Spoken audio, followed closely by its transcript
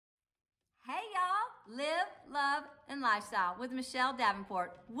Live, Love, and Lifestyle with Michelle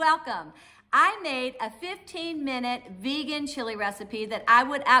Davenport. Welcome. I made a 15-minute vegan chili recipe that I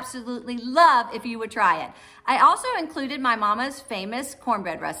would absolutely love if you would try it. I also included my mama's famous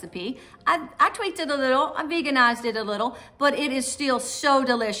cornbread recipe. I tweaked it a little, I veganized it a little, but it is still so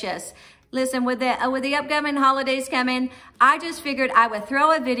delicious. Listen, with the upcoming holidays coming, I just figured I would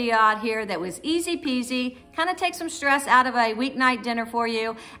throw a video out here that was easy peasy, kind of take some stress out of a weeknight dinner for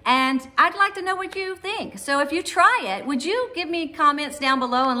you, and I'd like to know what you think. So if you try it, would you give me comments down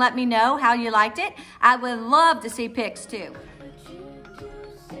below and let me know how you liked it? I would love to see pics too.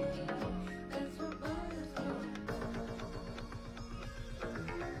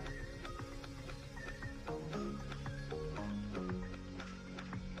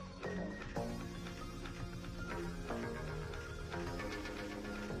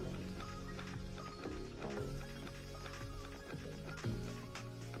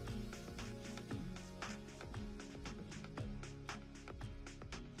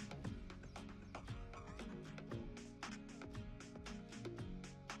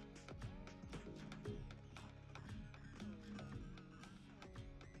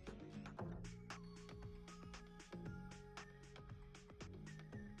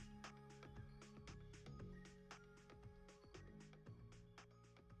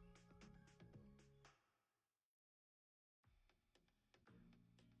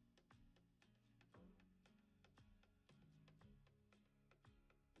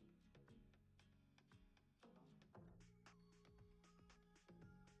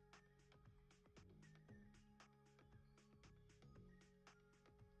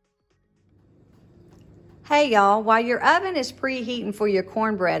 Hey y'all, while your oven is preheating for your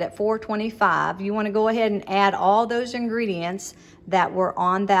cornbread at 425, you want to go ahead and add all those ingredients that were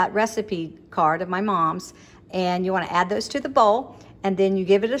on that recipe card of my mom's, and you want to add those to the bowl, and then you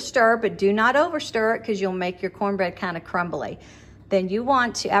give it a stir, but do not over stir it because you'll make your cornbread kind of crumbly. Then you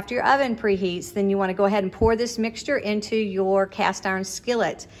want to, after your oven preheats, then you want to go ahead and pour this mixture into your cast iron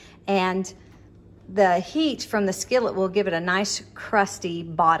skillet, and the heat from the skillet will give it a nice crusty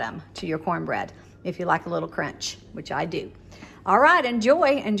bottom to your cornbread, if you like a little crunch, which I do. All right,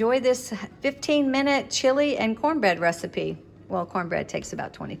 enjoy this 15-minute chili and cornbread recipe. Well, cornbread takes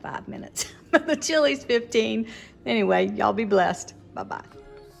about 25 minutes, but the chili's 15. Anyway, y'all be blessed. Bye-bye.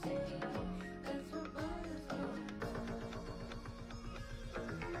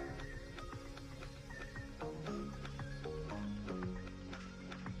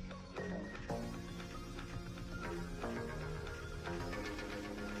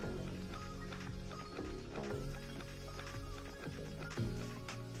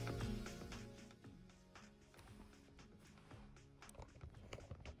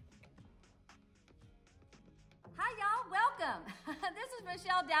 Welcome. This is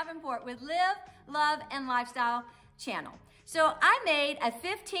Michelle Davenport with Live, Love, and Lifestyle channel. So I made a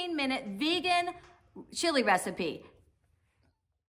 15-minute vegan chili recipe.